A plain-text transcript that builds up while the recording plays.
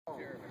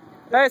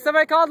Hey,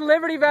 somebody call the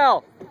Liberty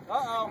Bell.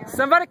 Uh-oh.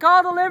 Somebody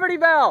call the Liberty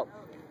Bell.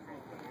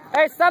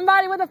 Hey,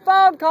 somebody with a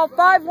phone, call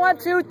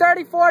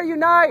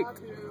 512-34-UNITE.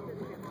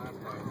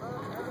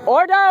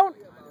 Or don't.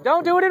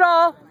 Don't do it at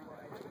all.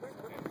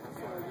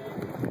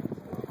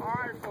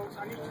 Alright, folks,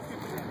 I need you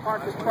to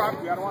park this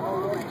property. I don't want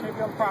no you can't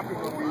be on property.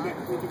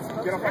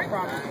 Get off my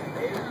property.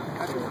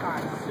 At this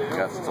time.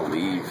 Got to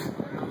leave.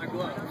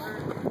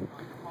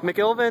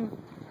 McIlvin,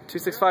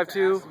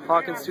 2652,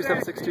 Hawkins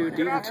 2762,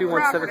 Deaton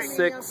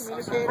 2176.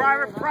 This is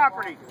private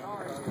property.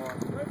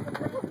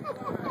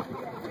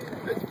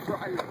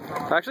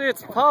 Actually,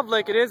 it's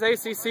public. It is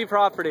ACC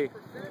property.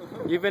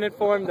 You've been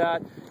informed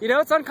that. You know,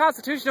 it's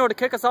unconstitutional to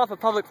kick us off of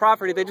public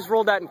property. They just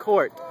ruled that in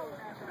court.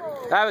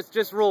 That was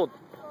just ruled.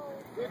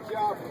 Good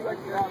job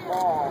protecting that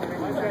law.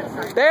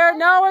 They're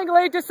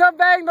knowingly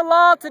disobeying the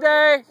law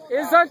today. It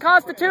is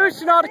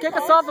unconstitutional to kick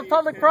us off of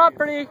public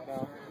property.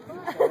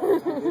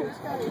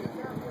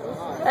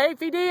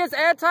 APD is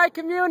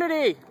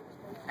anti-community,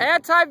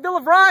 anti-Bill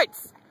of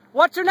Rights.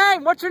 What's your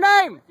name? What's your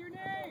name?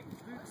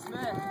 What's your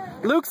name?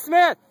 Luke Smith. Luke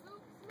Smith.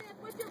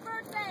 What's your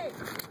birthday?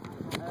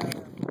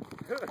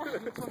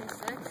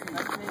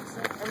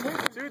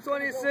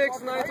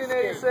 2/26,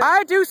 1986.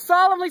 I do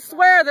solemnly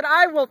swear that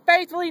I will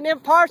faithfully and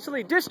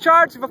impartially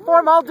discharge and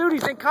perform all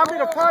duties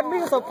incumbent upon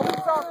me as a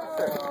police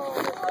officer.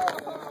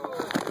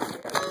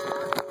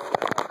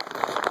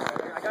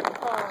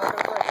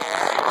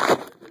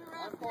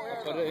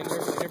 Put it in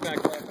your back.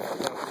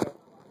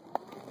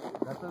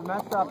 That's a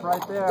messed up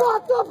right there.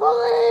 Fuck the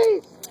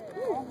police!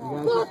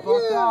 You Fuck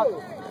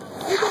you!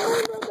 You're the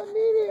member of the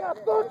media!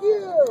 Fuck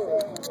you!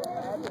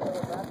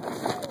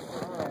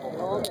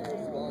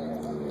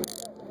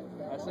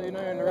 I say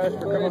you're under arrest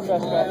for criminal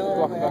trespass.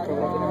 Walking back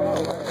over.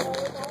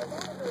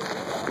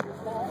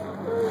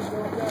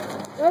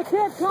 Hey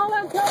kid, call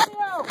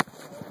Antonio!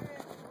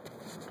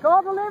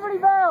 Call the Liberty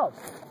Bell!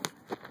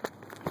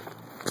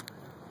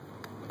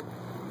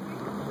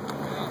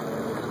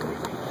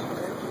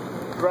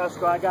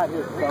 Brasco, I got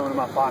his phone in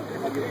my pocket.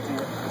 I'll give it to you.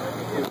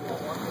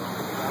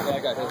 Yeah, I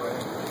got his right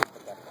here.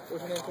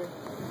 What's your name, sir?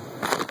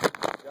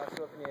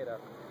 Joshua Pineda.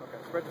 Okay,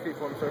 spread your feet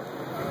for me, sir. Do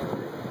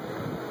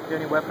you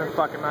have any weapons,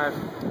 pocket knives?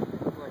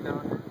 Something like that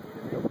one?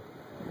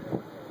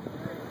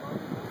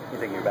 You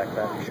think your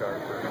backpack is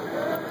sharp?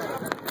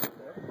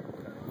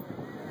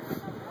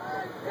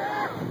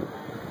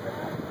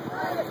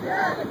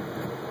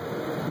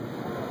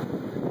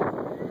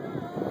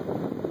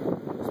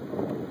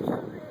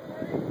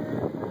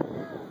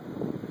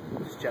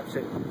 Jeff,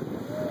 sit.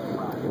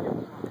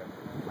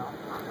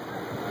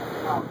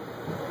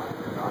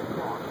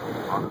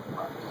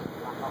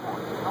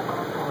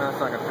 That's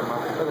not gonna come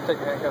off. Better take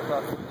your handcuffs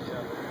off.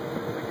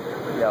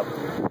 Yep.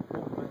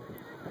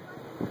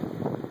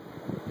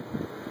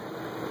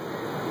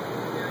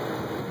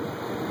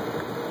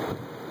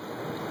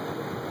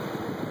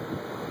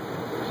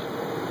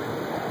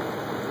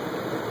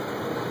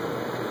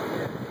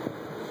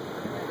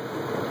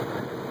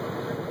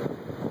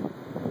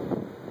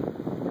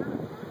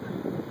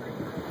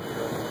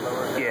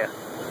 Yeah,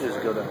 just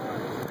go to.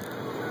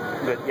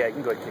 But yeah, you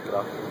can go ahead and kick it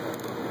off.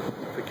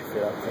 Put your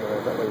feet out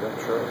somewhere, that way you don't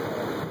trip.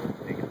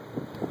 There you go.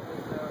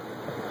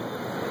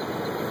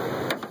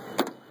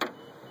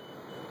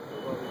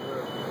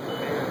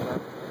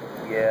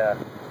 Yeah.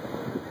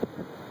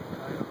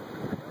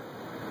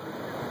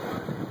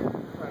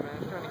 Alright, man,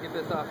 I'm trying to get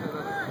this off and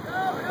then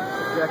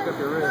jack up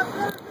your wrist.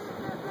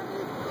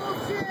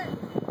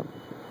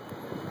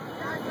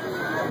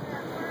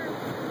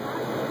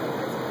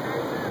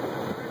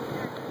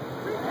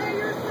 Pay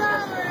your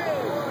salary!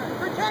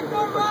 Protect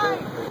our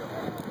rights!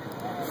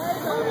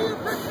 Who do you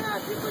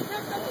protect? You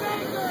protect the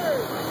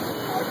bankers!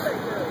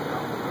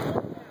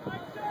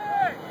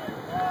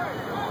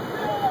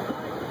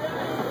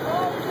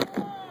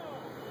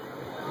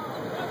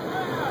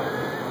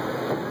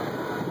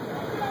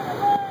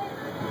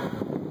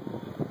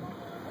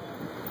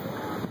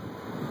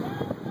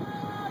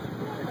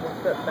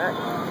 Step back.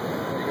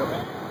 There you go.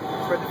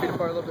 Spread your feet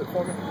apart a little bit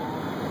for me.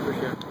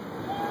 Appreciate it.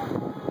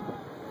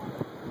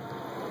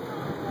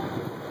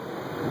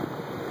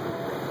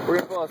 We're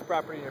gonna pull all this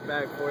property in your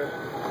bag for you.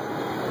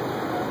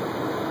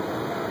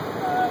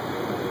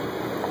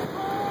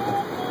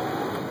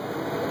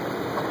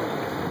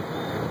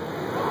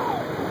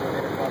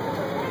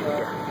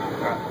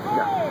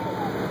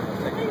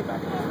 Take it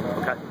back.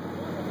 Okay.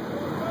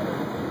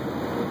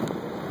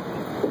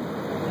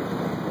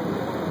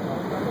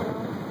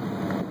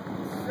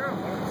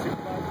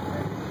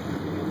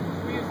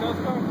 We use those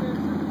cards?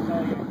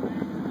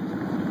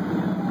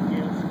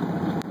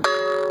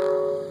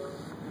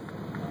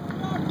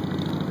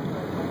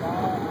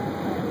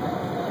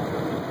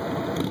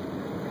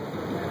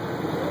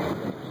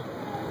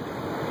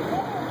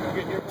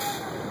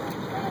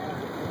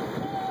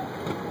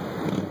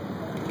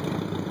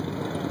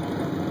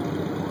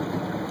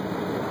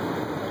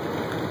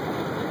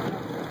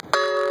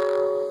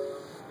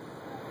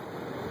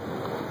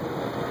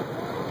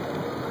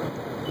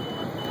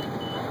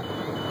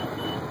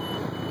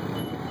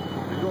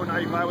 You going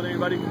 95 with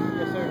anybody?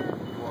 Yes, sir.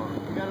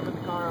 We got him in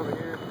the car over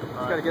here.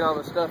 Just gotta get all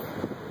this stuff.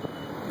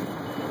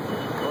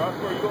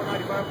 Roscoe, you go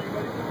 95 with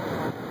anybody?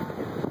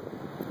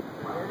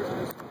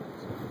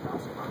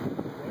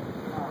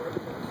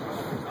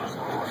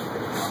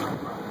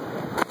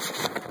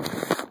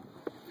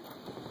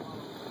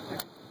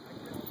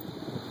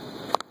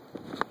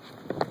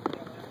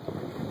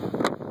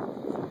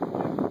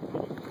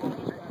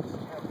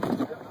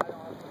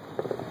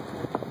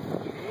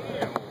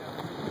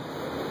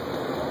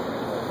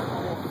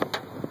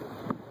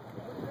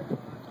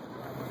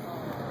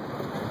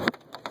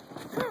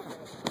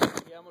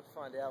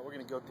 Find out. We're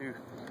gonna go through.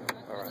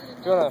 All right.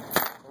 Do you wanna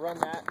run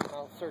that?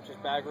 I'll search his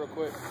bag real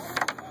quick.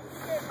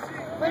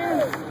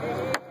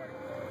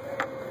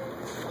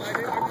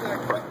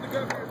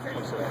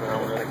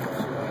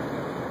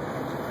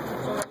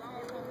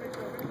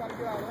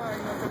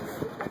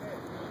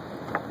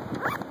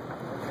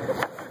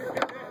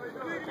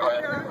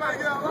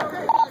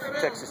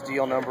 Texas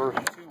deal number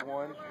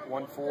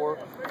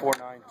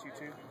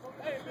 21144922.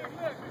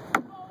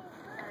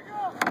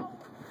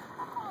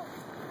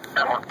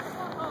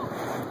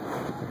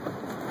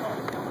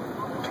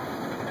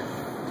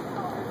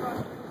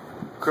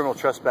 Criminal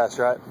trespass,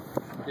 right?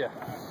 Yeah.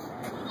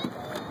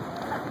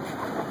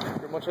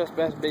 Criminal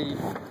trespass B.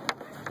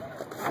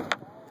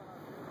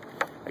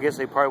 I guess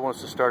they probably want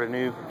us to start a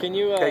new Can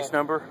you case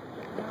number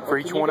for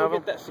each one of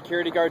them. Get that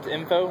security guard's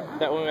info.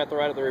 That way we have to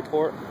write up the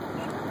report.